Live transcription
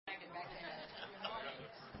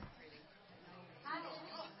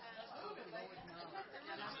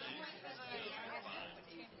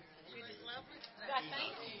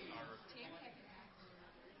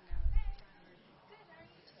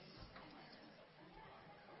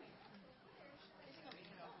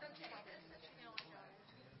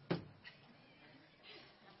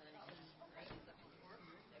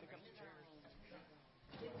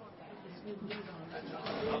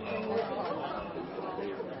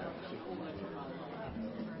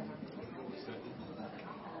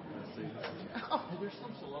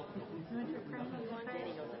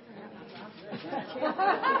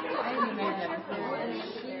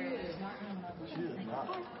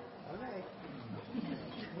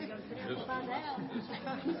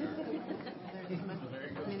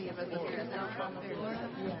Many of us are here.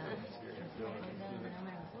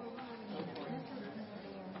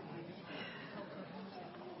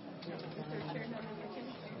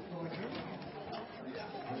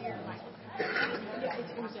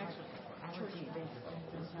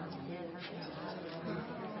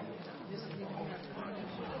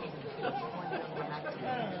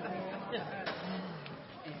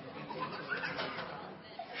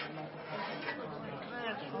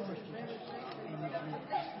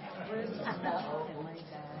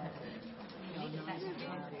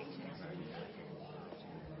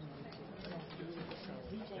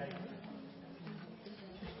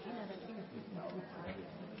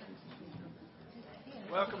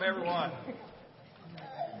 Welcome, everyone.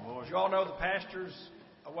 As you all know, the pastor's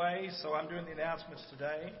away, so I'm doing the announcements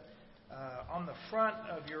today. On the front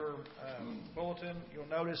of your bulletin, you'll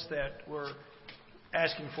notice that we're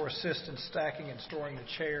asking for assistance stacking and storing the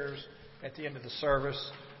chairs at the end of the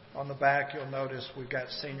service. On the back, you'll notice we've got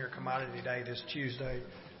Senior Commodity Day this Tuesday,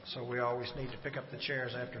 so we always need to pick up the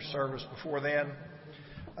chairs after service before then.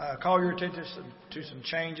 Call your attention to some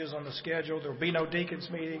changes on the schedule. There will be no deacons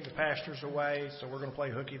meeting. The pastor's away, so we're going to play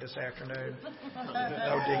hooky this afternoon.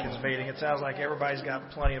 No deacons meeting. It sounds like everybody's got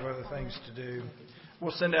plenty of other things to do.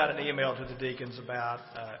 We'll send out an email to the deacons about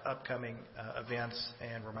upcoming events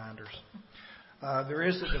and reminders. There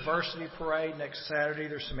is a diversity parade next Saturday.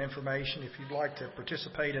 There's some information if you'd like to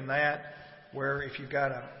participate in that, where if you've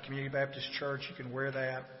got a Community Baptist church, you can wear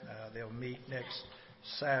that. They'll meet next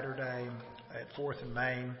Saturday at 4th and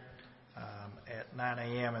Main at 9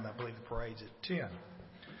 a.m., and I believe the parade's at 10.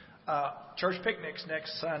 Church picnics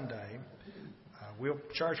next Sunday.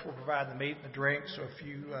 Church will provide the meat and the drink, so if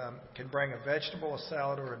you can bring a vegetable, a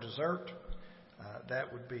salad, or a dessert,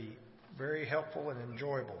 that would be very helpful and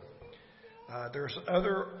enjoyable. There's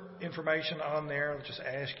other information on there. I'll just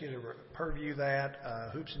ask you to review that.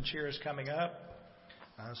 Hoops and Cheers coming up,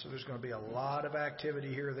 so there's going to be a lot of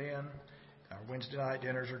activity here then. Our Wednesday night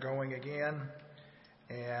dinners are going again,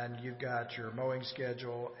 and you've got your mowing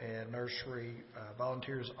schedule and nursery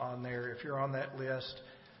volunteers on there if you're on that list,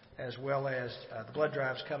 as well as the blood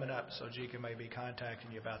drive's coming up, so Jika may be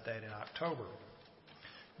contacting you about that in October.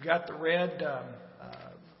 You've got the red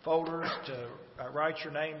folders to write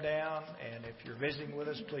your name down, and if you're visiting with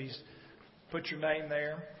us, please put your name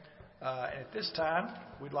there. And at this time,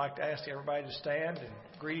 we'd like to ask everybody to stand and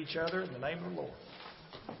greet each other in the name of the Lord.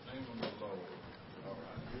 Name of the Lord. All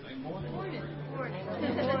right. Name of the Lord.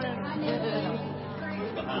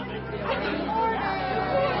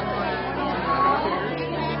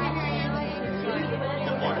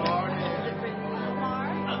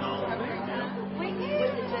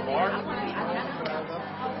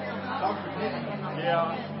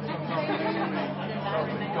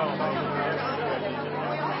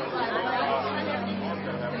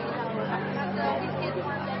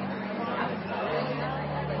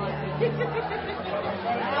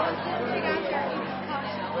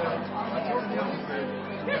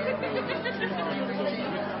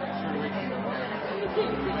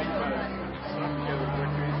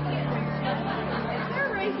 Their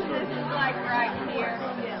racing is like right here.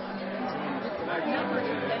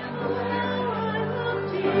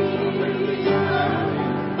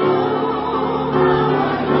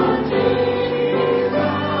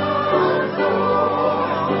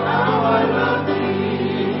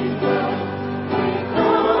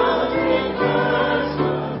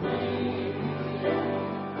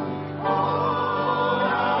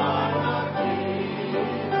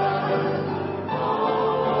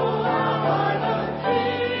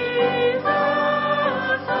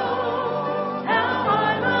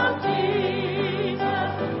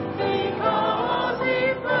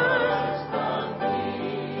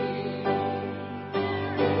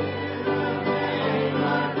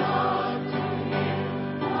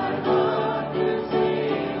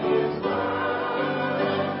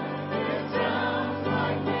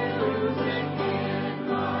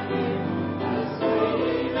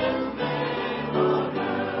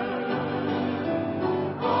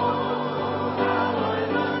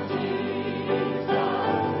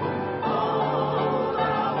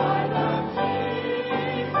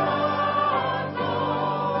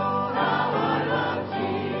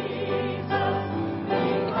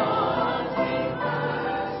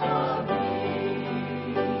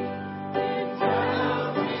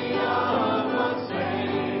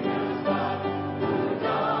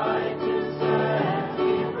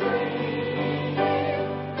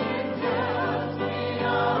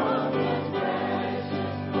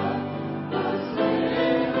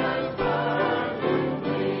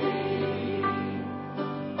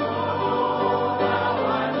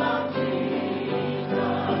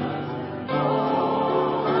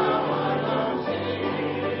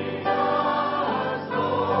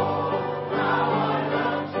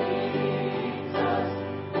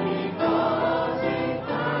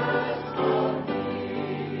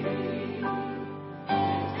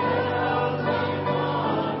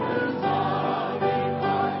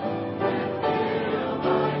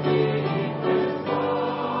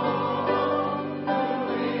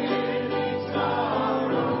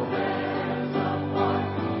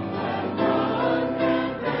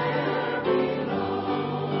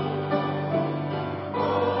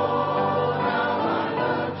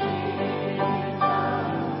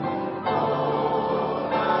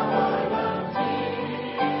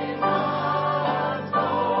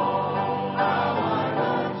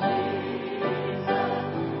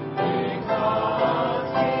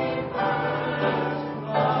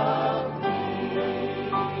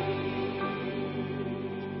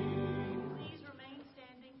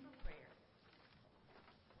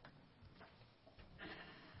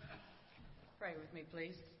 Pray with me,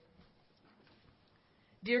 please.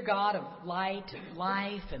 Dear God of light,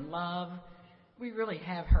 life, and love, we really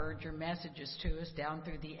have heard your messages to us down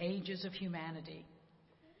through the ages of humanity.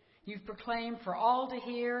 You've proclaimed for all to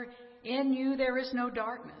hear, in you there is no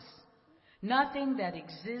darkness. Nothing that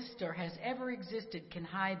exists or has ever existed can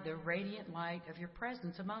hide the radiant light of your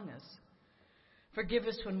presence among us. Forgive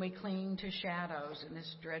us when we cling to shadows in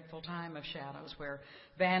this dreadful time of shadows where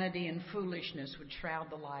vanity and foolishness would shroud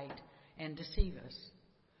the light and deceive us.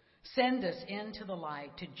 Send us into the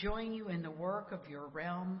light to join you in the work of your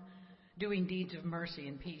realm, doing deeds of mercy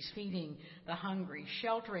and peace, feeding the hungry,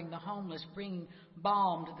 sheltering the homeless, bringing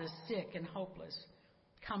balm to the sick and hopeless,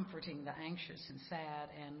 comforting the anxious and sad,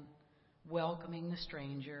 and welcoming the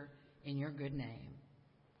stranger in your good name.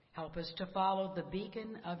 Help us to follow the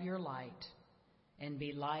beacon of your light and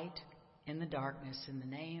be light in the darkness. In the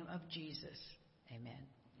name of Jesus, amen.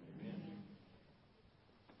 Amen.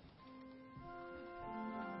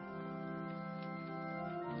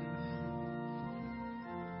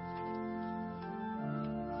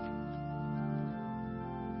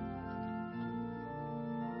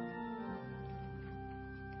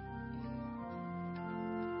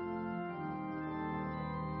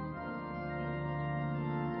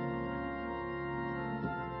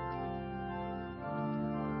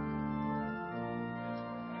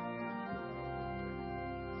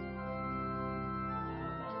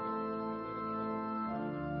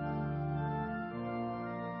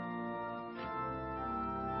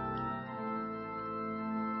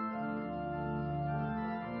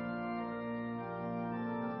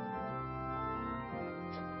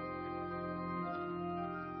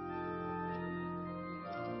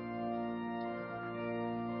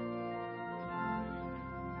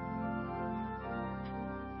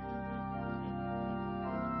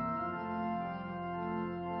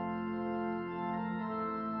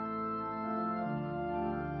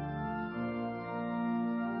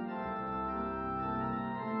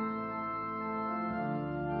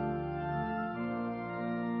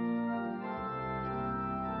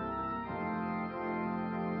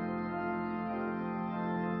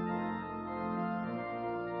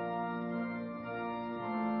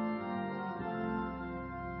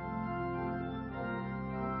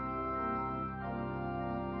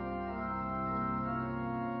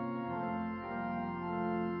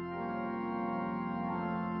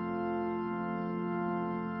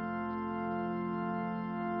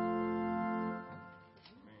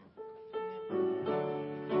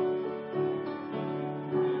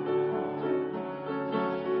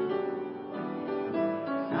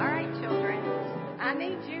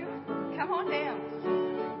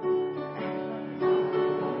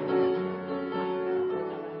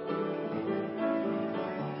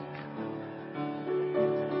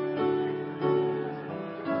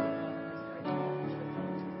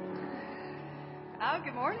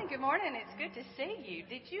 Good morning. It's good to see you.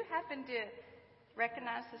 Did you happen to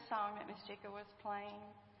recognize the song that Miss Chica was playing?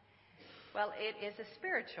 Well, it is a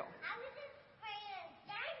spiritual. I was afraid of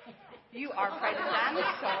dinosaurs. You are afraid of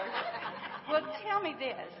dinosaurs. Well, tell me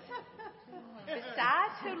this.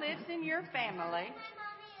 Besides who lives in your family, My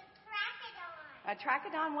mommy is Trachodon. a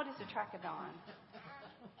trachodon, what is a trachodon? It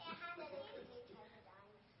has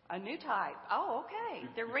a new A new type. Oh, okay.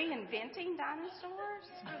 They're reinventing dinosaurs?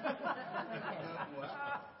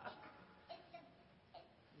 It's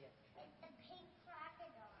the pink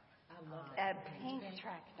crocodile. I love A pink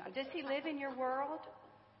trachodon. Does he live in your world?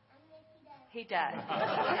 He does. He does.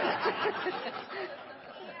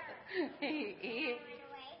 he, Run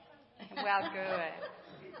away from me. well, good.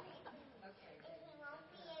 He won't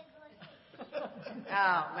be able to.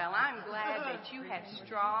 Oh, well, I'm glad that you have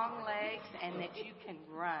strong legs and that you can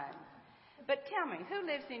run. But tell me, who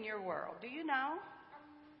lives in your world? Do you know?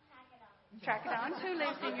 Trachodon. Trachodons, who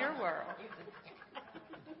lives in your world?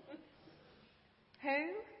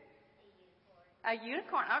 Who? A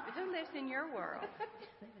unicorn. Oh, who lives in your world?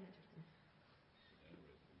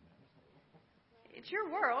 It's your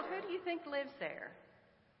world. Who do you think lives there?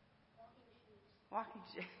 Walking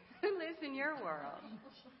shoes. Who lives in your world?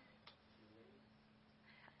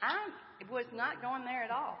 I was not going there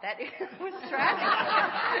at all. That was trying.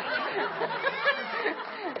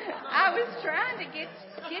 I was trying to get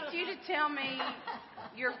you to tell me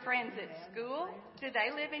your friends at school. Do they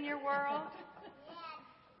live in your world? Yes.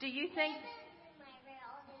 Do you think? They live in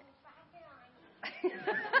my world in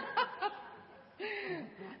Trachodon.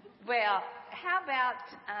 Well, how about?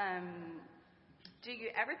 Do you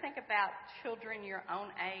ever think about children your own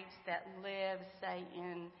age that live, say,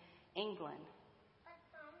 in England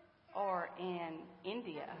or in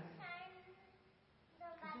India?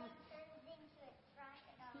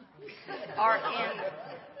 Or in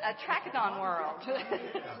a Trachodon world.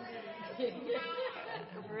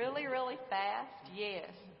 Really, really fast? Yes.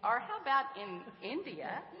 Or how about in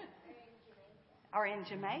India? Or in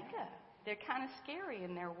Jamaica? They're kind of scary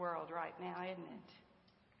in their world right now, isn't it?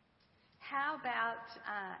 How about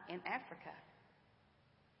in Africa?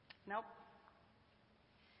 Nope.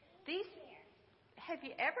 Have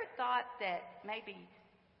you ever thought that maybe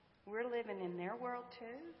we're living in their world too?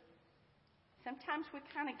 Sometimes we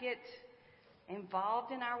kind of get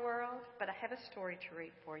involved in our world, but I have a story to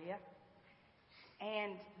read for you.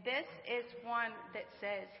 And this is one that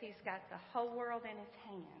says he's got the whole world in his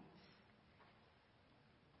hands.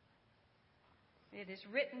 It is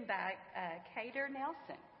written by Cater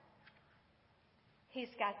Nelson.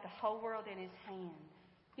 He's got the whole world in his hands.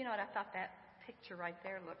 You know what I thought that picture right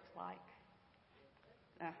there looked like?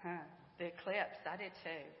 The eclipse. I did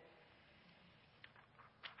too.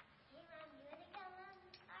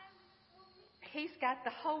 He's got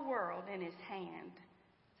the whole world in his hand.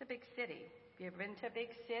 It's a big city. Have you ever been to a big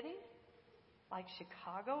city? Like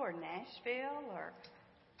Chicago or Nashville or...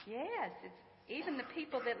 Yes, even the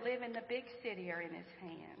people that live in the big city are in his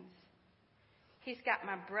hands. He's got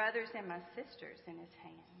my brothers and my sisters in his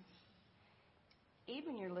hands.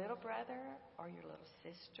 Even your little brother or your little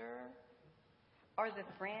sister or the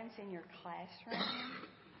friends in your classroom.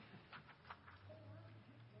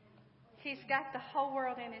 He's got the whole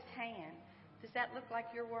world in his hand. Does that look like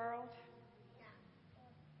your world?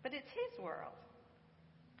 But it's his world.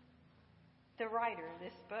 The writer of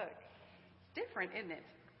this book. It's different, isn't it?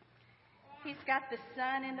 He's got the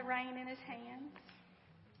sun and the rain in his hands.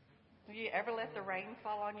 Have you ever let the rain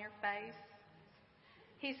fall on your face?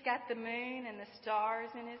 He's got the moon and the stars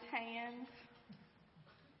in his hands.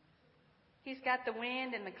 He's got the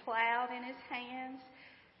wind and the cloud in his hands.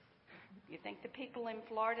 You think the people in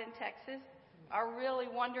Florida and Texas are really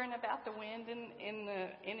wondering about the wind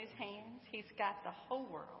in his hands? He's got the whole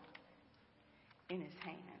world in his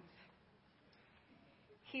hands.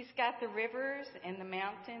 He's got the rivers and the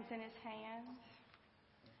mountains in his hands.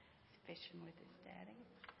 He's fishing with his daddy.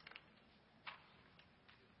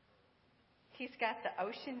 He's got the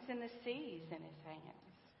oceans and the seas in his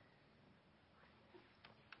hands.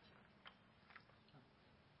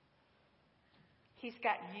 He's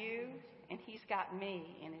got you and he's got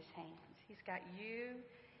me in his hands. He's got you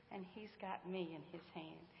and he's got me in his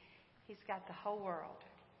hand. He's got the whole world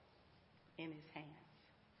in his hands.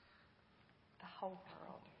 The whole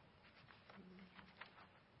world.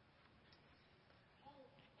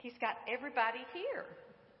 He's got everybody here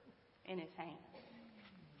in his hands.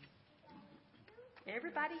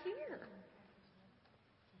 Everybody here.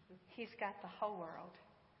 He's got the whole world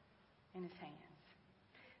in his hands.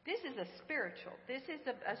 This is a spiritual. This is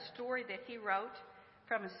a story that he wrote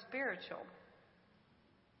from a spiritual.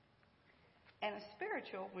 And a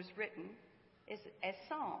spiritual was written as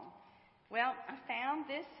song. Well, I found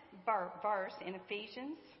this verse in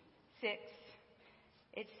Ephesians 6.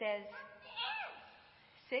 It says,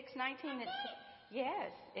 6:19.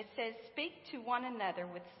 Yes, it says, speak to one another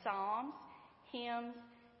with psalms, hymns,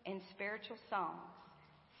 and spiritual songs.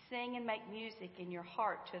 Sing and make music in your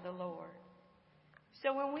heart to the Lord.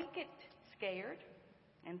 So when we get scared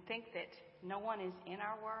and think that no one is in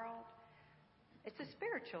our world, it's a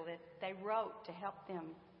spiritual that they wrote to help them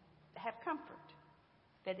have comfort.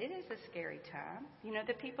 That it is a scary time. You know,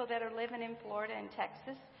 the people that are living in Florida and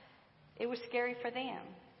Texas, it was scary for them.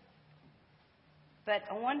 But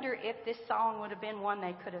I wonder if this song would have been one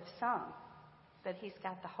they could have sung. That he's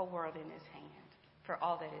got the whole world in his hand for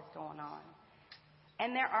all that is going on.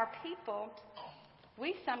 And there are people,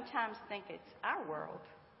 we sometimes think it's our world,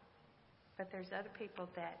 but there's other people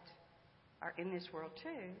that are in this world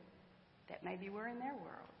too, that maybe we're in their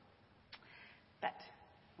world. But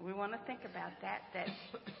we want to think about that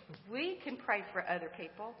we can pray for other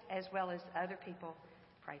people as well as other people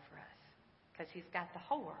pray for us. Because he's got the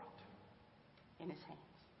whole world in his hands.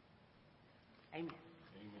 Amen.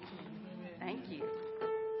 Amen. Thank you.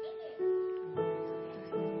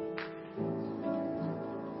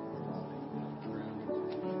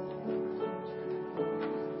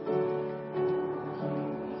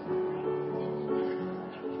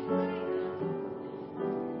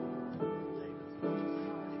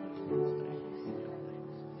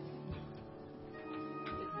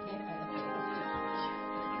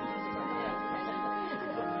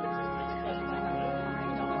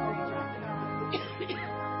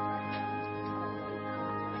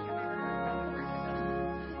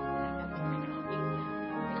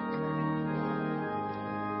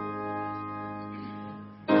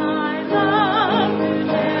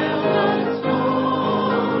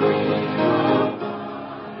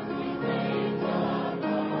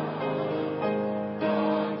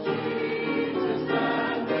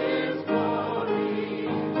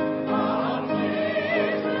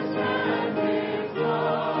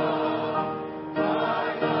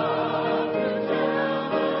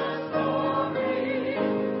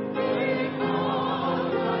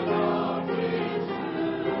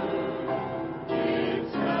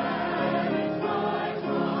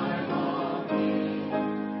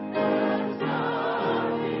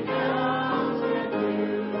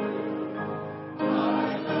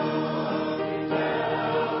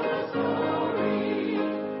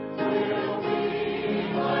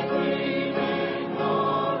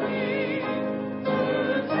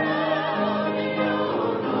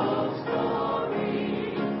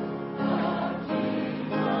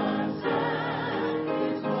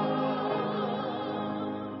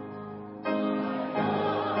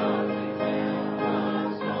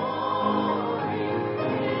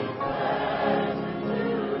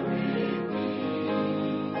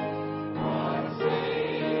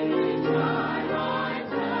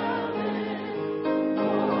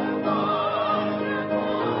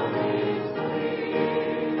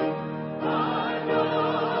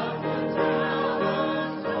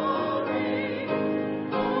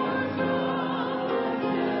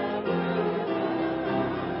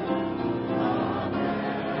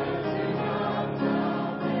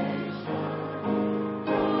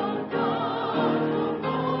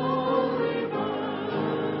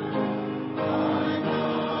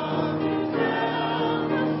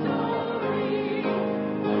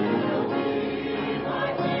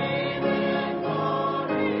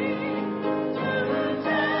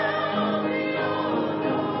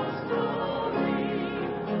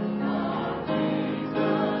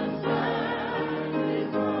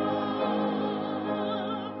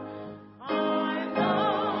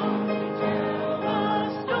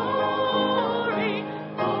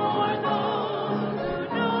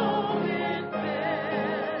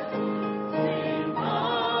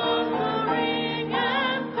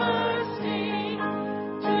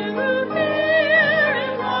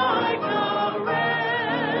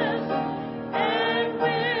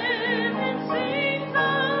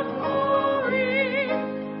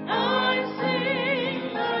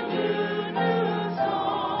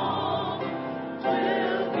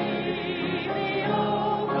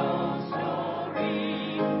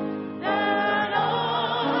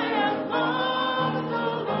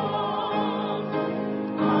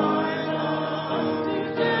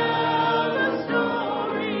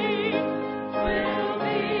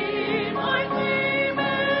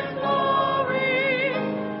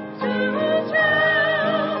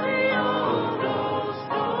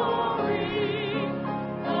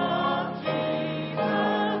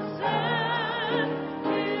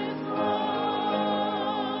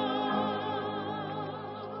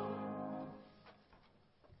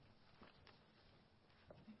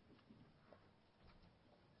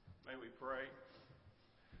 May we pray.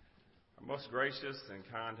 Our most gracious and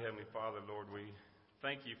kind Heavenly Father, Lord, we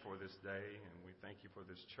thank you for this day, and we thank you for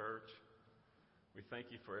this church. We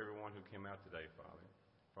thank you for everyone who came out today, Father.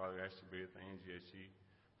 Father, we ask you to be with Ange as she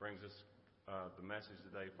brings us the message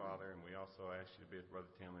today, Father, and we also ask you to be with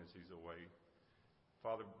Brother Tim as he's away.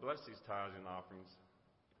 Father, bless these tithes and offerings,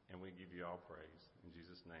 and we give you all praise. In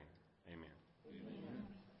Jesus' name, amen. Amen.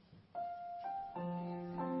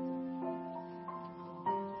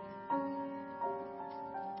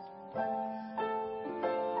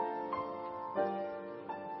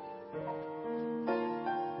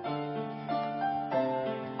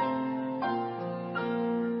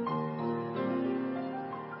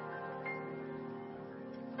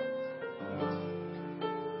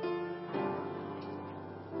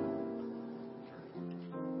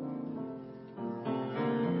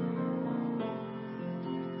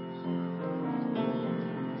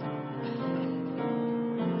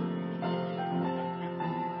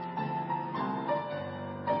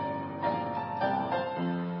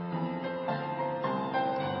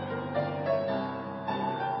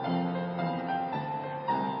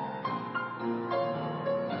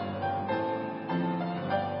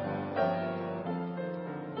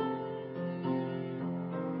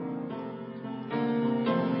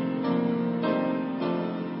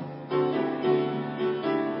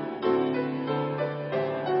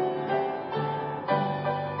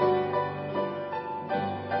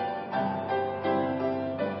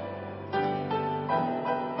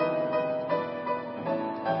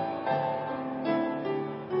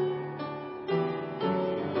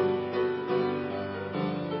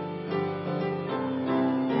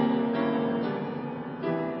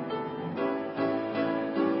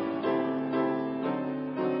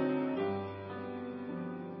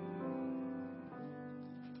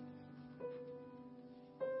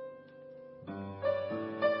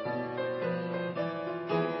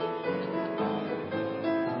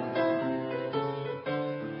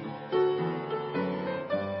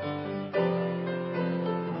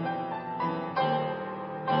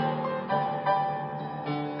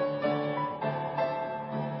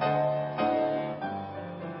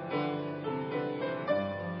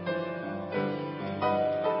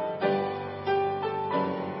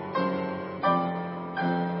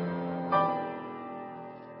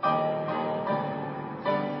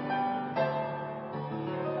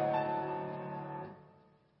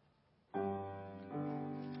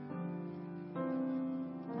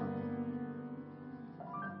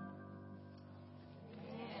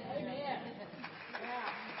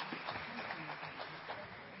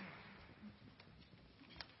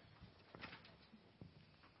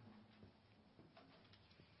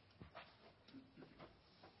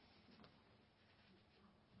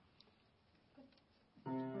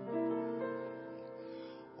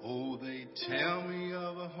 Tell me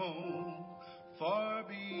of a home far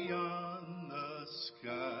beyond the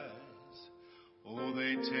skies. Oh,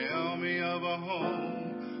 they tell me of a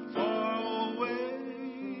home far away.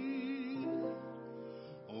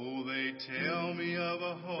 Oh, they tell me of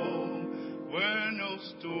a home where no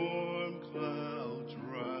storm clouds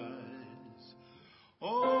rise.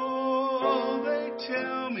 Oh, they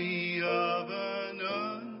tell me of an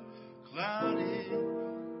unclouded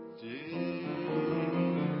day.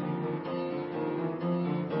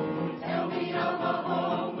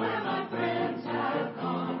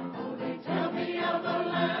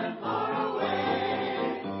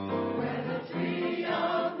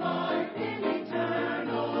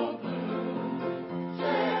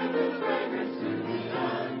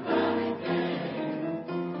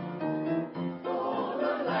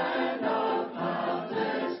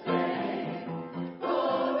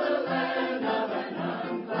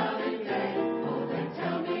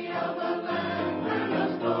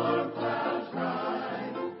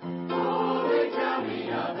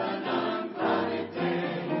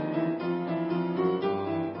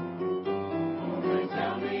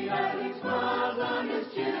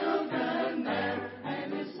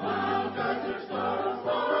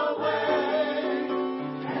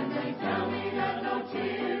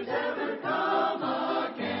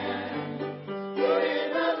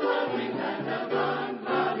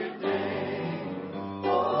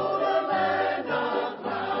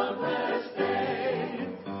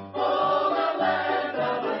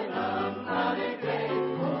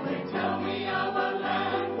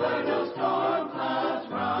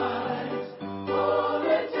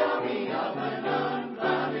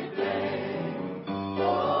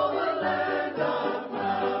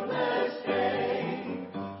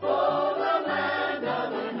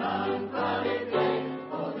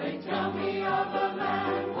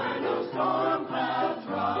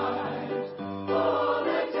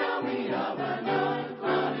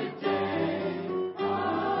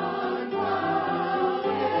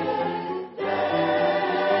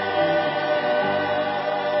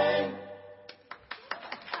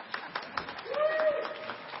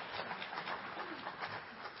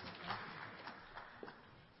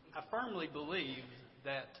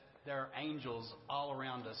 angels all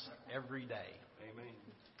around us every day. Amen.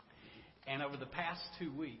 And over the past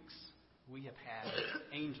 2 weeks, we have had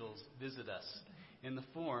angels visit us in the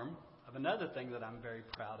form of another thing that I'm very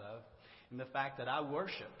proud of, in the fact that I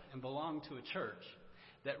worship and belong to a church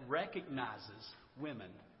that recognizes women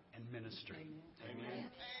and ministry. Amen.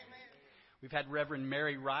 We've had Reverend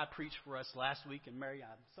Mary Rye preach for us last week. And Mary,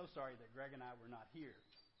 I'm so sorry that Greg and I were not here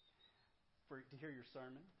to hear your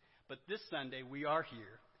sermon. But this Sunday, we are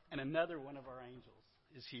here. And another one of our angels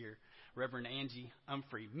is here, Reverend Ange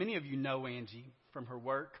Humphrey. Many of you know Angie from her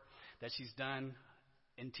work that she's done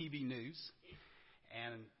in TV news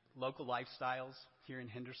and local lifestyles here in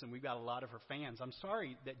Henderson. We've got a lot of her fans. I'm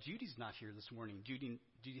sorry that Judy's not here this morning. Judy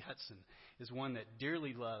Hudson is one that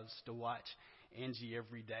dearly loves to watch Angie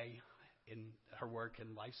every day in her work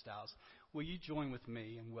and lifestyles. Will you join with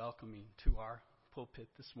me in welcoming to our pulpit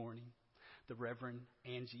this morning the Reverend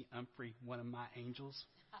Ange Humphrey, one of my angels?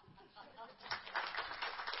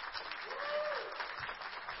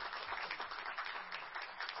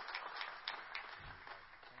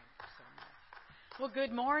 Well,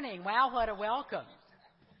 good morning. Wow, what a welcome.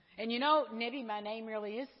 And you know, Nibby, my name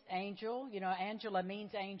really is Angel. You know, Angela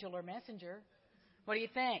means angel or messenger. What do you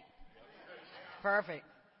think? Perfect.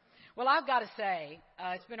 Well, I've got to say,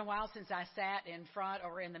 it's been a while since I sat in front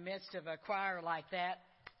or in the midst of a choir like that.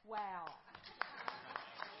 Wow.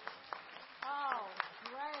 Oh,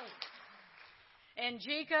 great. And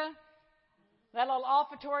Jika, that little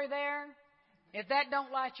offertory there, if that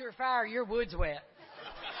don't light your fire, your wood's wet.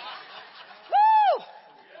 Woo!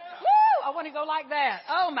 Woo! I want to go like that.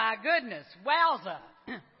 Oh, my goodness. Wowza.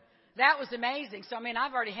 That was amazing. So, I mean,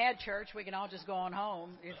 I've already had church. We can all just go on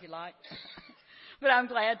home, if you like. But I'm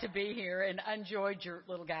glad to be here and enjoyed your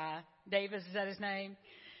little guy. Davis, is that his name?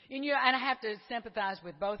 And I have to sympathize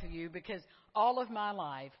with both of you because all of my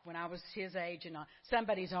life, when I was his age, and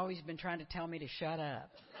somebody's always been trying to tell me to shut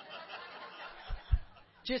up.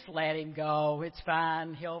 Just let him go. It's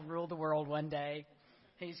fine. He'll rule the world one day.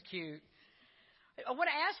 He's cute. I want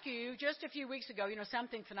to ask you, just a few weeks ago,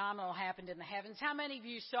 something phenomenal happened in the heavens. How many of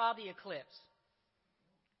you saw the eclipse?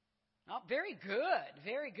 Oh, very good.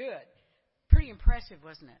 Very good. Pretty impressive,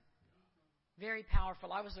 wasn't it? Very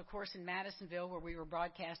powerful. I was, of course, in Madisonville where we were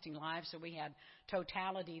broadcasting live, so we had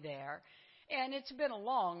totality there. And it's been a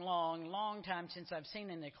long, long, long time since I've seen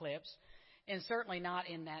an eclipse, and certainly not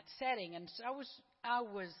in that setting. And so I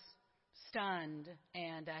was stunned,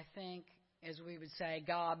 and I think, as we would say,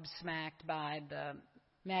 gobsmacked by the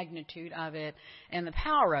magnitude of it and the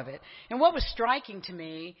power of it. And what was striking to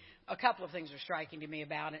me, a couple of things were striking to me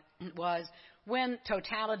about it, was when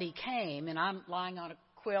totality came, and I'm lying on a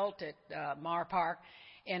quilt at Mar Park,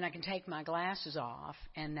 and I can take my glasses off,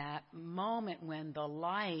 and that moment when the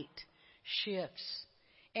light shifts,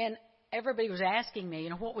 and everybody was asking me,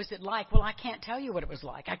 what was it like? Well, I can't tell you what it was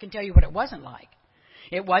like. I can tell you what it wasn't like.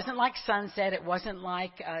 It wasn't like sunset. It wasn't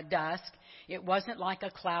like dusk. It wasn't like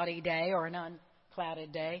a cloudy day or an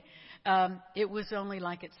unclouded day. It was only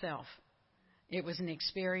like itself. It was an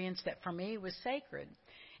experience that for me was sacred.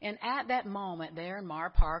 And at that moment there in Mar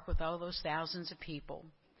Park with all those thousands of people,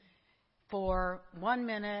 for 1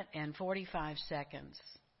 minute and 45 seconds,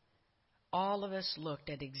 all of us looked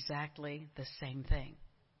at exactly the same thing.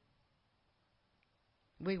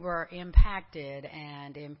 We were impacted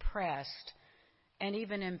and impressed and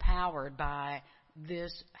even empowered by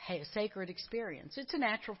this sacred experience. It's a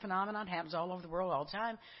natural phenomenon. It happens all over the world all the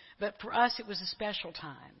time. But for us, it was a special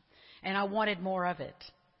time. And I wanted more of it.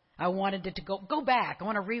 I wanted it to go back. I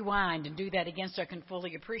want to rewind and do that again so I can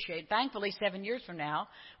fully appreciate. Thankfully, 7 years from now,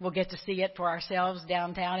 we'll get to see it for ourselves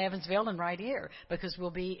downtown Evansville and right here because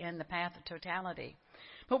we'll be in the path of totality.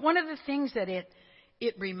 But one of the things that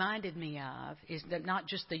it reminded me of is that not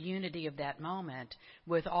just the unity of that moment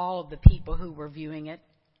with all of the people who were viewing it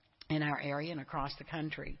in our area and across the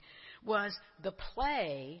country was the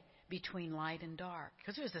play between light and dark,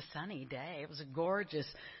 because it was a sunny day. It was a gorgeous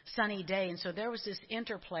sunny day, and so there was this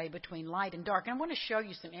interplay between light and dark. And I want to show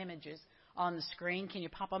you some images on the screen. Can you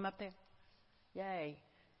pop them up there? Yay.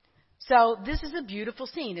 So this is a beautiful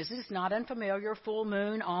scene. This is not unfamiliar, full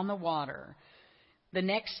moon on the water. The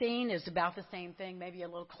next scene is about the same thing, maybe a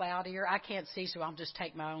little cloudier. I can't see, so I'll just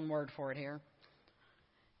take my own word for it here.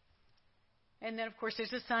 And then, of course,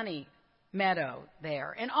 there's a sunny meadow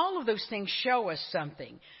there. And all of those things show us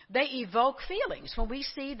something. They evoke feelings. When we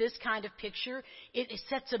see this kind of picture, it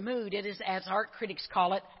sets a mood. It is, as art critics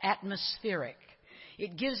call it, atmospheric.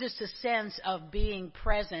 It gives us a sense of being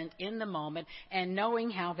present in the moment and knowing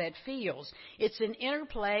how that feels. It's an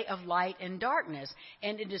interplay of light and darkness,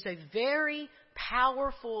 and it is a very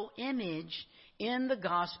powerful image in the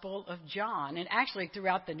Gospel of John, and actually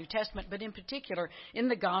throughout the New Testament, but in particular in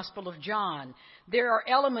the Gospel of John. There are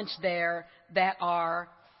elements there that are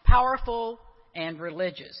powerful and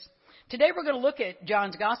religious. Today we're going to look at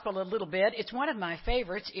John's Gospel a little bit. It's one of my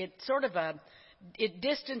favorites. It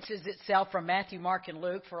distances itself from Matthew, Mark, and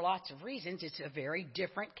Luke for lots of reasons. It's a very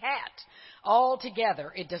different cat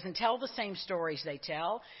altogether. It doesn't tell the same stories they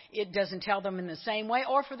tell. It doesn't tell them in the same way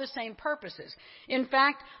or for the same purposes. In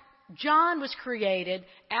fact, John was created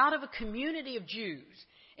out of a community of Jews,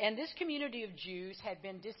 and this community of Jews had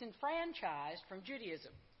been disenfranchised from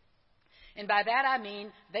Judaism. And by that I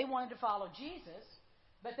mean they wanted to follow Jesus,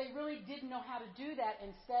 but they really didn't know how to do that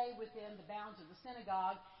and stay within the bounds of the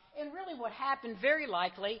synagogue. And really what happened, very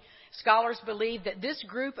likely, scholars believe that this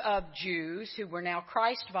group of Jews, who were now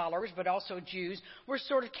Christ followers, but also Jews, were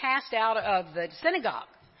sort of cast out of the synagogue.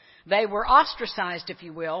 They were ostracized, if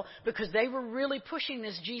you will, because they were really pushing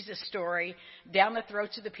this Jesus story down the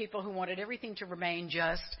throats of the people who wanted everything to remain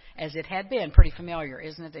just as it had been. Pretty familiar,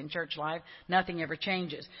 isn't it, in church life? Nothing ever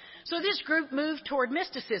changes. So this group moved toward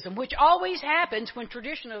mysticism, which always happens when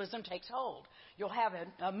traditionalism takes hold. You'll have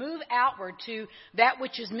a move outward to that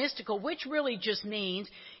which is mystical, which really just means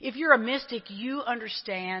if you're a mystic, you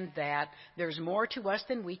understand that there's more to us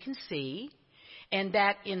than we can see, and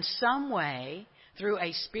that in some way, through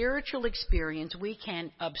a spiritual experience, we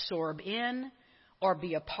can absorb in or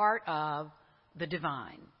be a part of the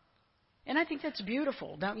divine. And I think that's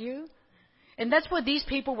beautiful, don't you? And that's what these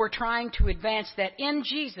people were trying to advance, that in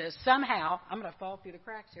Jesus, somehow, I'm going to fall through the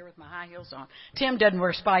cracks here with my high heels on. Tim doesn't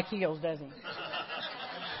wear spike heels, does he?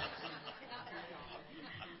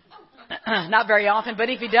 Not very often, but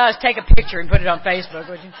if he does, take a picture and put it on Facebook,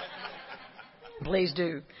 would you? Please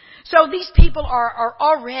do. So these people are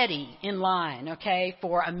already in line, okay,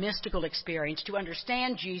 for a mystical experience, to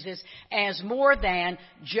understand Jesus as more than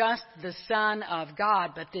just the Son of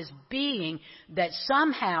God, but this being that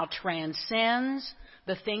somehow transcends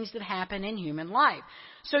the things that happen in human life.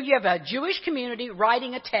 So you have a Jewish community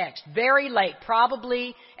writing a text very late,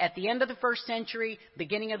 probably at the end of the first century,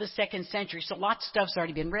 beginning of the second century. So lots of stuff's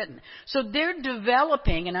already been written. So they're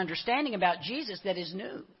developing an understanding about Jesus that is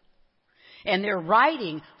new. And they're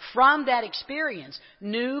writing from that experience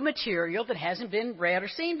new material that hasn't been read or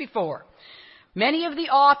seen before. Many of the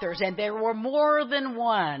authors, and there were more than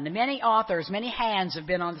one, many authors, many hands have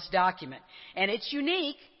been on this document. And it's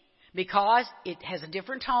unique because it has a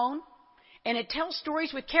different tone, and it tells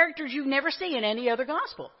stories with characters you never see in any other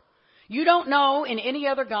gospel. You don't know in any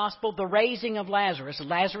other gospel the raising of Lazarus.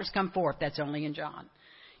 Lazarus come forth, that's only in John.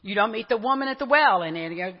 You don't meet the woman at the well in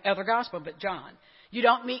any other gospel but John. You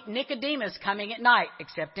don't meet Nicodemus coming at night,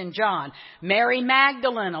 except in John. Mary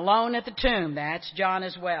Magdalene alone at the tomb, that's John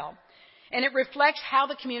as well. And it reflects how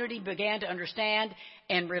the community began to understand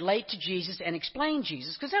and relate to Jesus and explain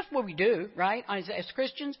Jesus. Because that's what we do, right? As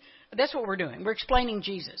Christians, that's what we're doing. We're explaining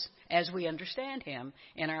Jesus as we understand him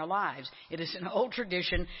in our lives. It is an old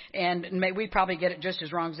tradition, and we probably get it just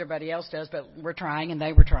as wrong as everybody else does, but we're trying, and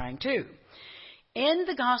they were trying too. In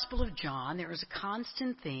the Gospel of John, there is a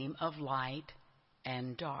constant theme of light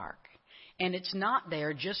and dark. And it's not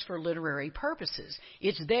there just for literary purposes.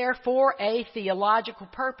 It's there for a theological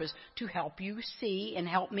purpose to help you see and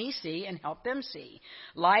help me see and help them see.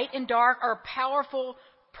 Light and dark are powerful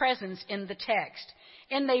presence in the text.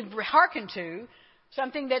 And they hearken to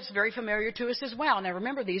something that's very familiar to us as well. Now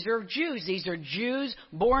remember, these are Jews. These are Jews,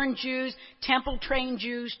 born Jews, temple-trained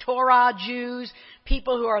Jews, Torah Jews,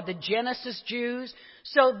 people who are the Genesis Jews.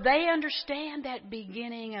 So they understand that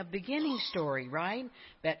beginning story, right?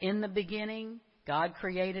 That in the beginning, God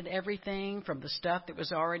created everything from the stuff that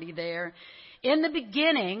was already there. In the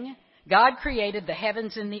beginning, God created the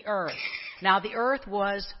heavens and the earth. Now the earth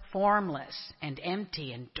was formless and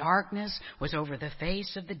empty, and darkness was over the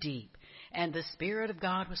face of the deep. And the Spirit of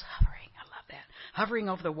God was hovering. I love that. Hovering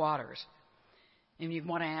over the waters. And you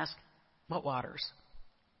want to ask, what waters?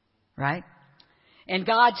 Right? And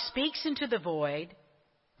God speaks into the void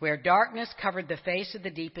where darkness covered the face of the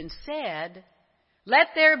deep and said, "Let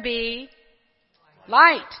there be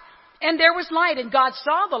light." And there was light. And God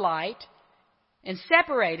saw the light and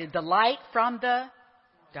separated the light from the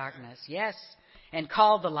darkness. Yes. And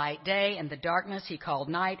called the light day, and the darkness he called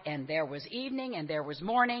night. And there was evening and there was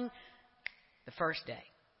morning, the first day.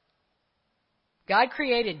 God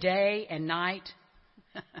created day and night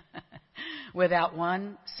without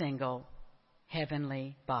one single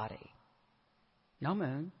heavenly body. No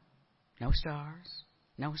moon, no stars,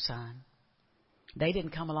 no sun. They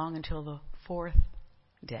didn't come along until the fourth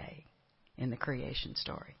day in the creation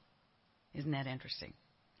story. Isn't that interesting?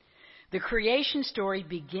 The creation story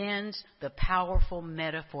begins the powerful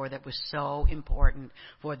metaphor that was so important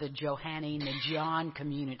for the Johannine, the John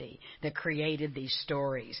community that created these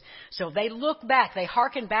stories. So they look back, they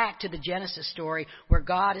hearken back to the Genesis story where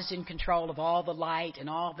God is in control of all the light and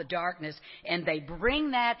all the darkness, and they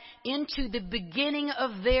bring that into the beginning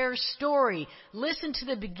of their story. Listen to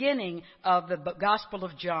the beginning of the Gospel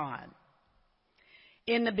of John.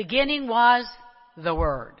 In the beginning was the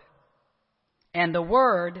Word, and the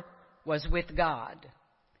Word was with God,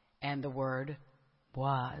 and the Word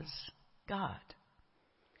was God.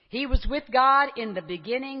 He was with God in the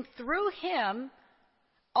beginning. Through Him,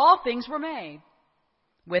 all things were made.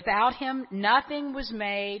 Without Him, nothing was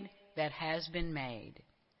made that has been made.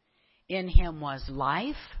 In Him was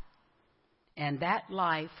life, and that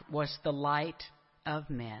life was the light of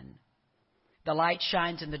men. The light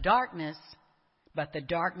shines in the darkness, but the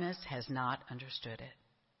darkness has not understood it.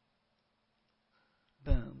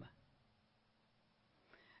 Boom.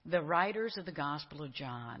 The writers of the Gospel of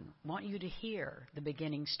John want you to hear the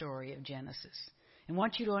beginning story of Genesis and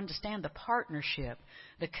want you to understand the partnership,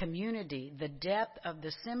 the community, the depth of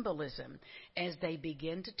the symbolism as they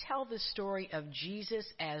begin to tell the story of Jesus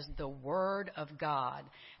as the Word of God,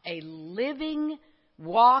 a living,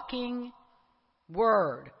 walking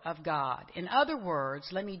Word of God. In other words,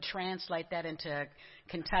 let me translate that into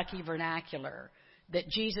Kentucky vernacular, that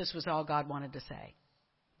Jesus was all God wanted to say.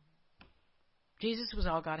 Jesus was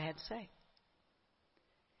all God had to say.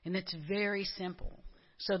 And it's very simple.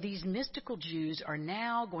 So these mystical Jews are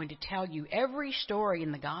now going to tell you every story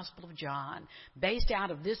in the Gospel of John based out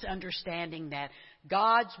of this understanding that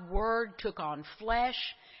God's Word took on flesh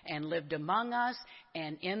and lived among us,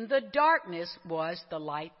 and in the darkness was the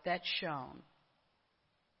light that shone.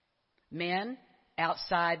 Men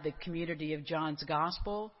outside the community of John's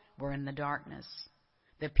Gospel were in the darkness.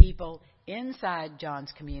 The people inside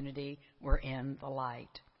John's community were in the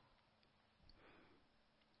light.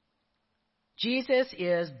 Jesus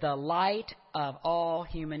is the light of all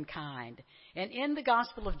humankind. And in the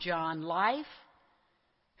Gospel of John, life,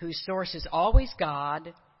 whose source is always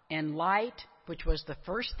God, and light, which was the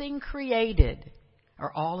first thing created,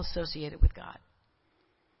 are all associated with God.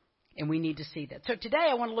 And we need to see that. So today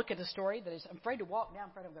I want to look at a story that is, I'm afraid to walk down, I'm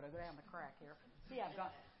afraid I'm going to go down the crack here. See, I've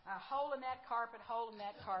got a hole in that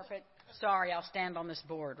carpet. Sorry, I'll stand on this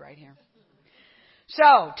board right here.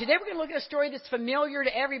 So, today we're going to look at a story that's familiar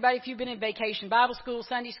to everybody. If you've been in vacation Bible school,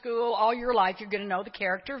 Sunday school, all your life, you're going to know the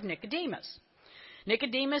character of Nicodemus.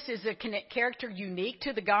 Nicodemus is a character unique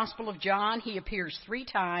to the Gospel of John. He appears 3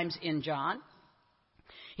 times in John.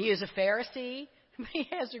 He is a Pharisee, but he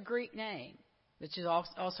has a Greek name, which is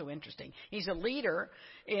also interesting. He's a leader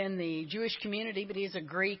in the Jewish community, but he has a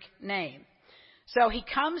Greek name. So he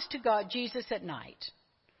comes to God, Jesus at night.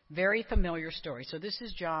 Very familiar story. So this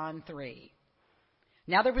is John 3.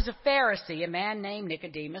 Now there was a Pharisee, a man named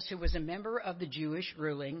Nicodemus, who was a member of the Jewish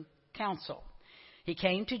ruling council. He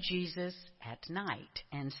came to Jesus at night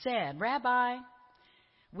and said, Rabbi,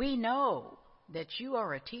 we know that you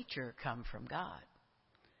are a teacher come from God.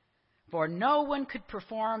 For no one could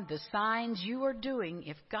perform the signs you are doing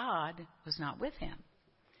if God was not with him.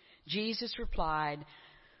 Jesus replied,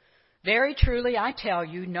 very truly, I tell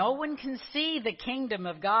you, no one can see the kingdom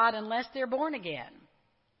of God unless they're born again.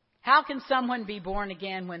 How can someone be born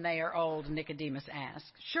again when they are old? Nicodemus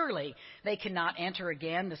asked. Surely they cannot enter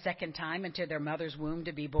again the second time into their mother's womb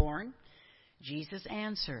to be born. Jesus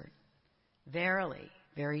answered, verily,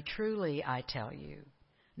 very truly, I tell you,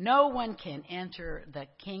 no one can enter the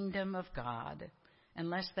kingdom of God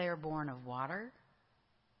unless they are born of water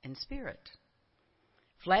and spirit.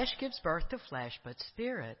 Flesh gives birth to flesh, but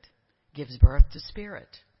spirit gives birth to spirit.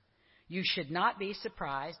 You should not be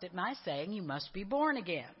surprised at my saying you must be born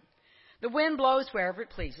again. The wind blows wherever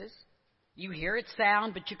it pleases. You hear its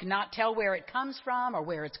sound, but you cannot tell where it comes from or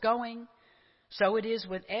where it's going. So it is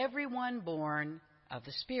with everyone born of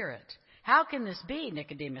the Spirit. How can this be?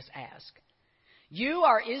 Nicodemus asked. You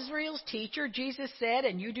are Israel's teacher, Jesus said,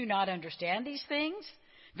 and you do not understand these things?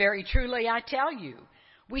 Very truly, I tell you,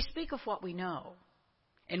 we speak of what we know,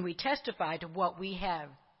 and we testify to what we have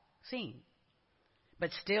seen.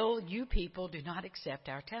 But still, you people do not accept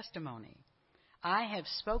our testimony. I have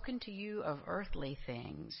spoken to you of earthly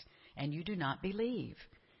things, and you do not believe.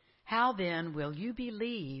 How then will you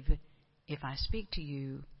believe if I speak to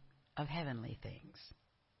you of heavenly things?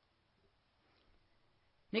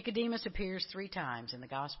 Nicodemus appears 3 times in the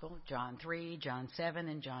Gospel, John 3, John 7,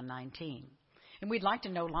 and John 19. And we'd like to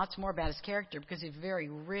know lots more about his character because he's a very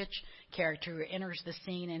rich character who enters the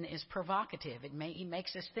scene and is provocative. He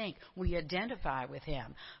makes us think. We identify with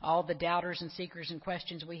him. All the doubters and seekers and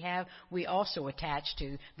questions we have, we also attach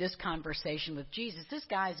to this conversation with Jesus. This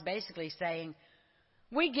guy is basically saying,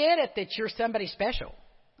 we get it that you're somebody special.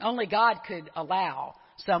 Only God could allow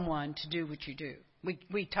someone to do what you do.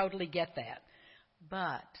 We totally get that.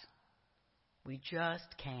 But we just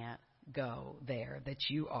can't go there, that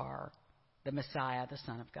you are the Messiah, the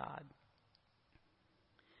Son of God.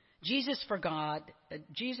 Jesus for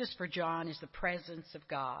John is the presence of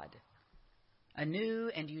God, a new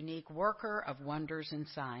and unique worker of wonders and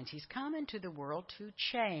signs. He's come into the world to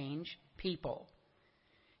change people.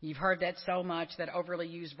 You've heard that so much, that overly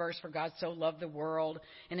used verse, for God so loved the world,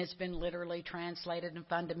 and it's been literally translated and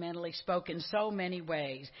fundamentally spoken so many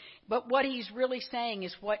ways. But what he's really saying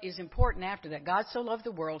is what is important after that. God so loved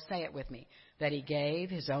the world, say it with me, that he gave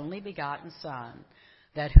his only begotten Son,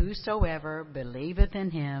 that whosoever believeth in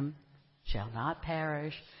him shall not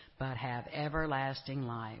perish, but have everlasting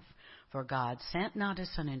life. For God sent not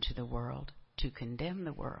his Son into the world to condemn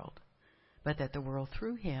the world, but that the world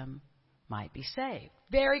through him might be saved.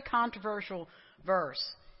 Very controversial verse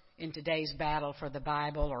in today's battle for the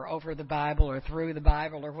Bible, or over the Bible, or through the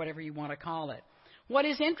Bible, or whatever you want to call it. What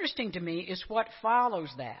is interesting to me is what follows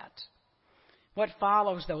that. What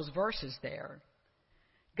follows those verses there.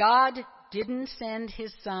 God didn't send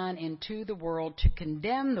his Son into the world to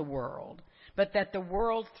condemn the world, but that the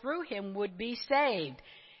world through him would be saved.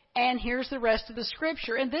 And here's the rest of the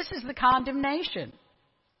scripture, and this is the condemnation.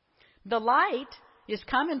 The light is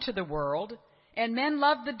come into the world, and men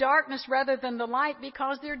loved the darkness rather than the light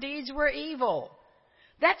because their deeds were evil.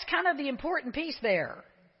 That's kind of the important piece there.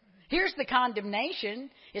 Here's the condemnation.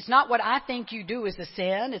 It's not what I think you do is a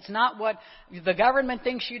sin. It's not what the government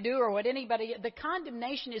thinks you do or what anybody... The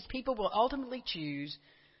condemnation is people will ultimately choose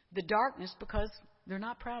the darkness because they're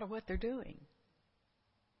not proud of what they're doing.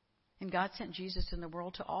 And God sent Jesus in the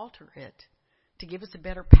world to alter it, to give us a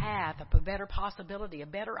better path, a better possibility, a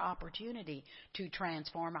better opportunity to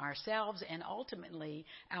transform ourselves and ultimately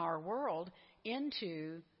our world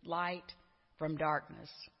into light from darkness.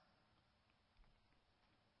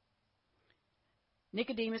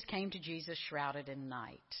 Nicodemus came to Jesus shrouded in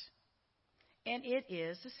night. And it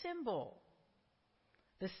is a symbol.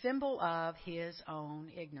 The symbol of his own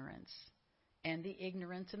ignorance and the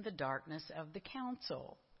ignorance and the darkness of the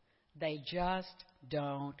council. They just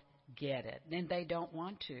don't get it, and they don't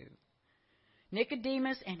want to.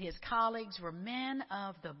 Nicodemus and his colleagues were men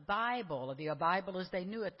of the Bible as they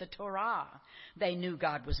knew it, the Torah. They knew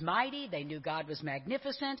God was mighty. They knew God was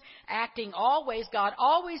magnificent. God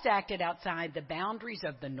always acted outside the boundaries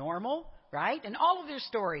of the normal, right? And all of their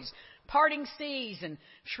stories, parting seas and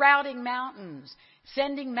shrouding mountains,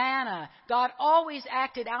 sending manna. God always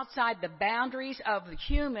acted outside the boundaries of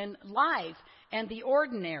human life and the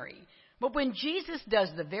ordinary. But when Jesus does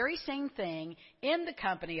the very same thing in the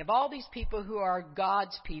company of all these people who are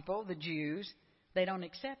God's people, the Jews, they don't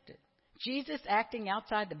accept it. Jesus acting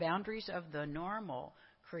outside the boundaries of the normal,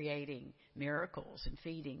 creating miracles and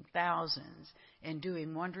feeding thousands and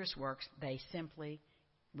doing wondrous works, they simply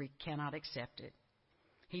cannot accept it.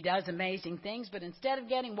 He does amazing things, but instead of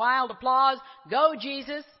getting wild applause, go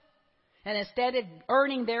Jesus, and instead of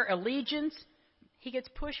earning their allegiance, he gets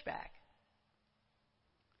pushback.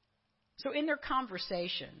 So in their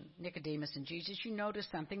conversation, Nicodemus and Jesus, you notice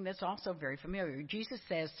something that's also very familiar. Jesus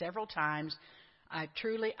says several times, I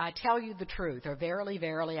tell you the truth, or verily,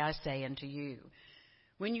 verily, I say unto you.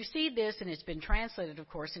 When you see this, and it's been translated, of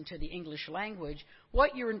course, into the English language,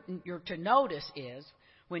 what you're to notice is,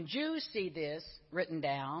 when Jews see this written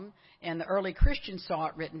down, and the early Christians saw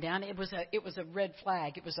it written down, it was a red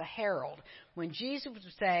flag. It was a herald. When Jesus would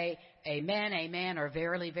say, amen, amen, or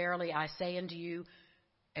verily, verily, I say unto you,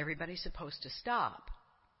 everybody's supposed to stop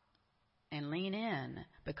and lean in,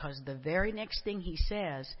 because the very next thing he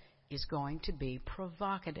says is going to be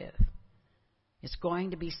provocative. It's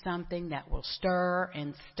going to be something that will stir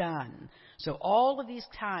and stun. So all of these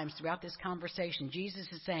times throughout this conversation, Jesus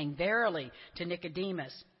is saying, verily, to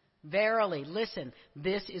Nicodemus, verily, listen,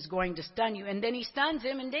 this is going to stun you. And then he stuns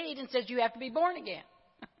him indeed and says, you have to be born again.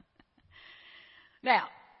 Now,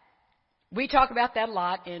 we talk about that a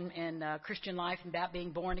lot in Christian life, about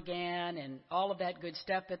being born again and all of that good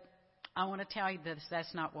stuff, but I want to tell you that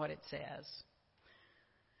that's not what it says.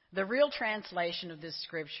 The real translation of this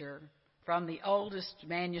scripture from the oldest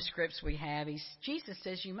manuscripts we have is Jesus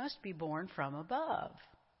says you must be born from above.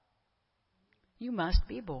 You must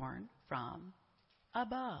be born from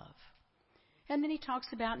above. And then he talks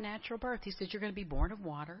about natural birth. He says you're going to be born of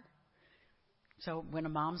water. So when a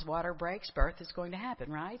mom's water breaks, birth is going to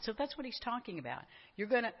happen, right? So that's what he's talking about.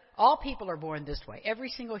 All people are born this way. Every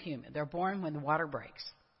single human. They're born when the water breaks.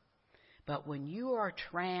 But when you are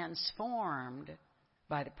transformed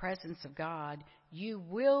by the presence of God, you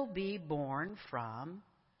will be born from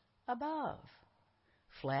above.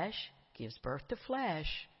 Flesh gives birth to flesh,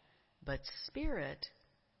 but spirit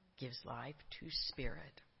gives life to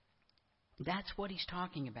spirit. That's what he's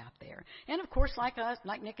talking about there. And of course, like us,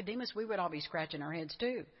 like Nicodemus, we would all be scratching our heads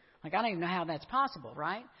too. Like, I don't even know how that's possible,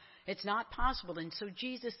 right? It's not possible. And so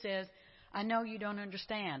Jesus says, I know you don't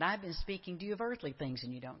understand. I've been speaking to you of earthly things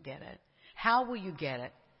and you don't get it. How will you get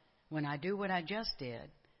it when I do what I just did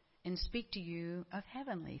and speak to you of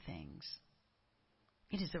heavenly things?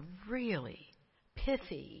 It is a really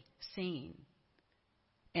pithy scene.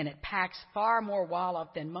 And it packs far more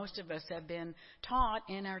wallop than most of us have been taught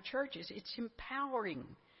in our churches. It's empowering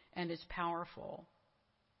and it's powerful.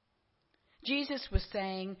 Jesus was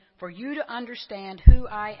saying, for you to understand who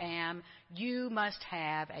I am, you must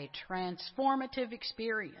have a transformative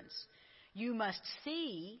experience. You must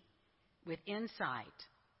see with insight,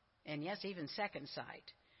 and yes, even second sight.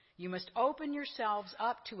 You must open yourselves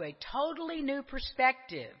up to a totally new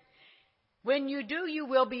perspective. When you do, you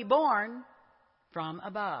will be born from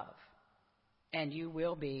above, and you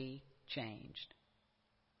will be changed.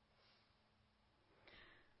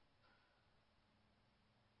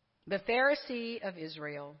 The Pharisee of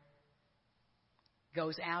Israel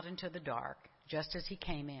goes out into the dark just as he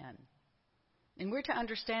came in. And we're to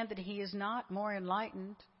understand that he is not more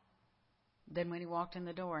enlightened than when he walked in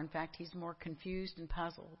the door. In fact, he's more confused and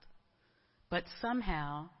puzzled, but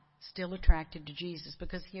somehow still attracted to Jesus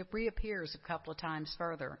because he reappears a couple of times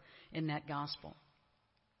further in that gospel.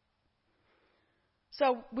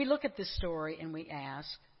 So we look at this story and we ask,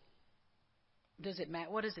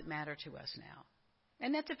 what does it matter to us now?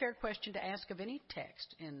 And that's a fair question to ask of any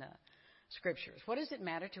text in the Scriptures. What does it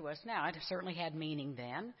matter to us now? It certainly had meaning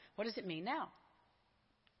then. What does it mean now?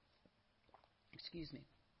 Excuse me.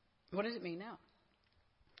 What does it mean now?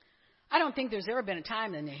 I don't think there's ever been a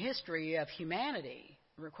time in the history of humanity,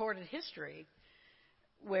 recorded history,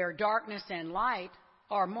 where darkness and light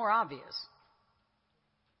are more obvious,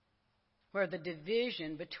 where the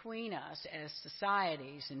division between us as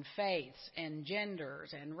societies and faiths and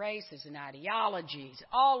genders and races and ideologies,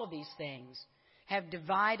 all of these things have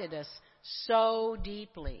divided us so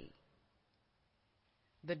deeply.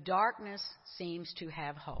 The darkness seems to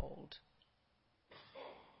have hold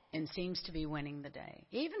and seems to be winning the day.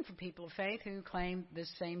 Even for people of faith who claim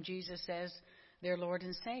this same Jesus as their Lord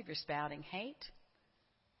and Savior, spouting hate,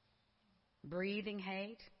 breathing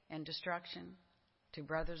hate and destruction to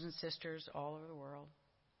brothers and sisters all over the world.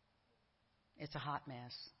 It's a hot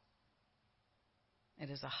mess. It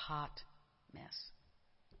is a hot mess.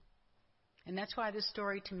 And that's why this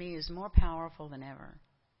story to me is more powerful than ever.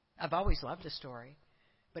 I've always loved the story,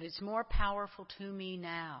 but it's more powerful to me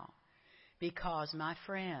now because, my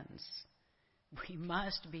friends, we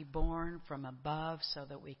must be born from above so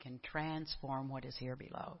that we can transform what is here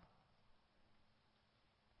below.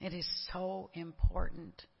 It is so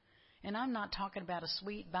important. And I'm not talking about a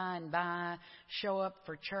sweet by and by, show up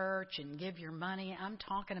for church and give your money. I'm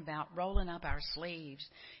talking about rolling up our sleeves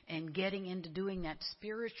and getting into doing that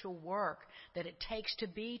spiritual work that it takes to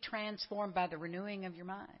be transformed by the renewing of your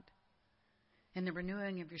mind and the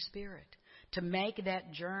renewing of your spirit. To make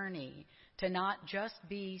that journey, to not just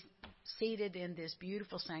be seated in this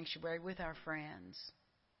beautiful sanctuary with our friends,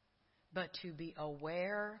 but to be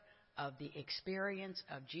aware of the experience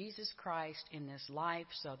of Jesus Christ in this life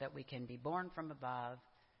so that we can be born from above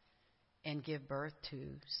and give birth to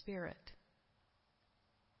spirit.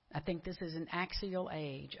 I think this is an axial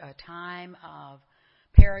age, a time of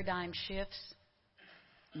paradigm shifts,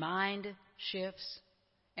 mind shifts,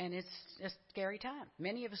 and it's a scary time.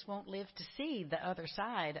 Many of us won't live to see the other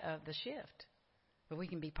side of the shift, but we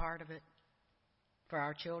can be part of it for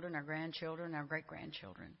our children, our grandchildren, our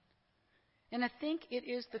great-grandchildren. And I think it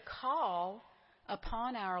is the call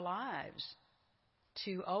upon our lives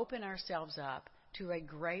to open ourselves up to a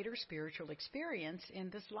greater spiritual experience in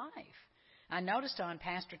this life. I noticed on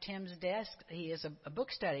Pastor Tim's desk, he has a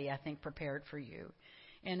book study, I think, prepared for you.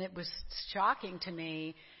 And it was shocking to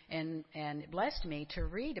me and it blessed me to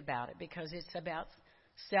read about it because it's about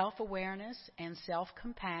self-awareness and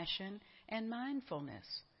self-compassion and mindfulness.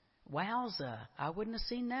 Wowza. I wouldn't have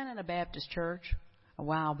seen that in a Baptist church a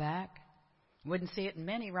while back. Wouldn't see it in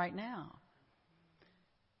many right now.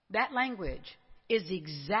 That language is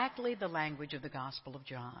exactly the language of the Gospel of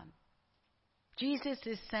John. Jesus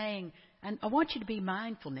is saying, and I want you to be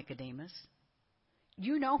mindful, Nicodemus.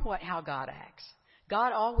 You know how God acts.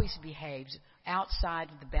 God always behaves outside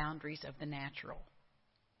of the boundaries of the natural.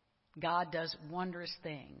 God does wondrous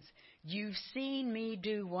things. You've seen me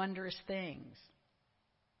do wondrous things.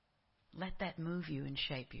 Let that move you and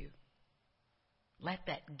shape you. Let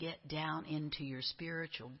that get down into your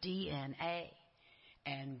spiritual DNA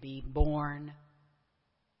and be born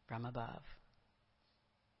from above.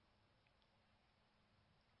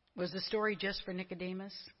 Was the story just for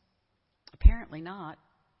Nicodemus? Apparently not.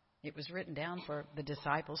 It was written down for the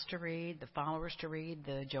disciples to read, the followers to read,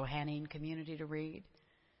 the Johannine community to read.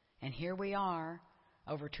 And here we are,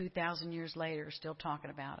 over 2,000 years later, still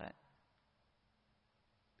talking about it.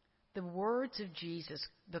 The words of Jesus,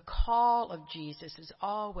 the call of Jesus is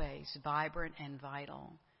always vibrant and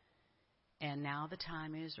vital. And now the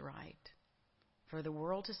time is right for the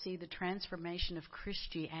world to see the transformation of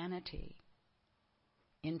Christianity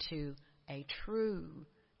into a true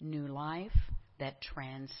new life that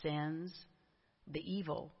transcends the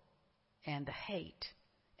evil and the hate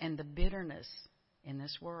and the bitterness in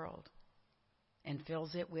this world and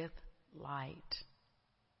fills it with light.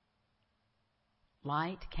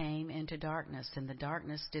 Light came into darkness, and the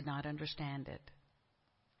darkness did not understand it.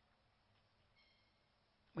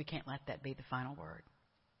 We can't let that be the final word.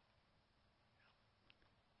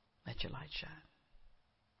 Let your light shine.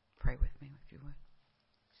 Pray with me, if you would.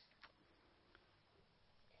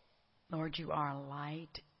 Lord, you are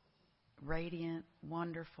light, radiant,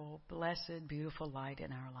 wonderful, blessed, beautiful light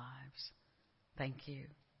in our lives. Thank you.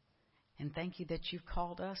 And thank you that you've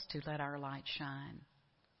called us to let our light shine.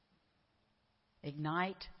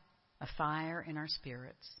 Ignite a fire in our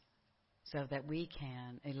spirits so that we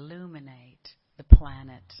can illuminate the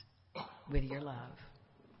planet with your love.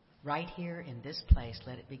 Right here in this place,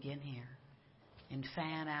 let it begin here and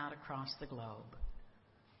fan out across the globe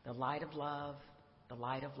the light of love, the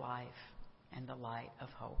light of life, and the light of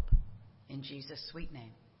hope. In Jesus' sweet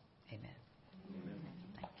name, amen. Amen.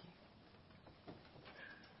 Thank you.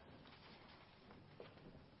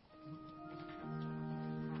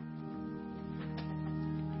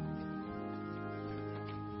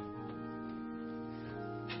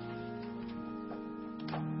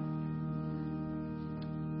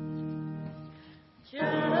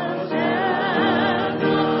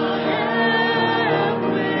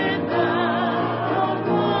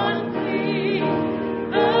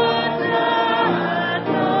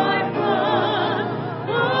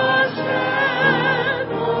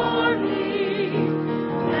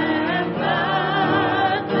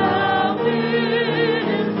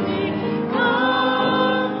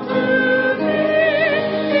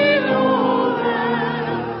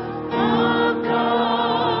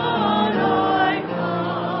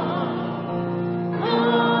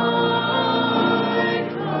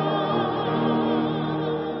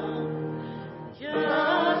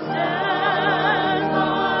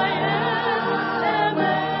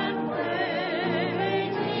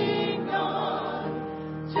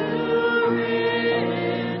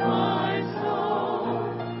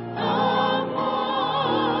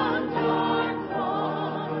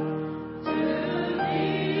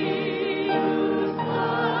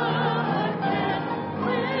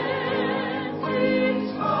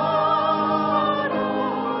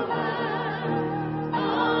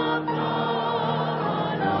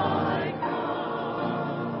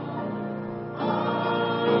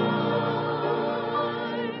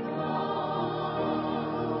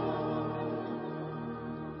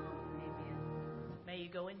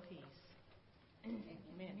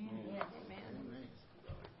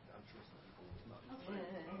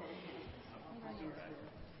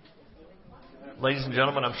 Ladies and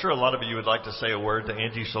gentlemen, I'm sure a lot of you would like to say a word to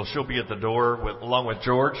Angie, so she'll be at the door along with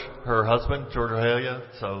George, her husband, George O'Halia,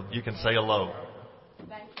 so you can say hello.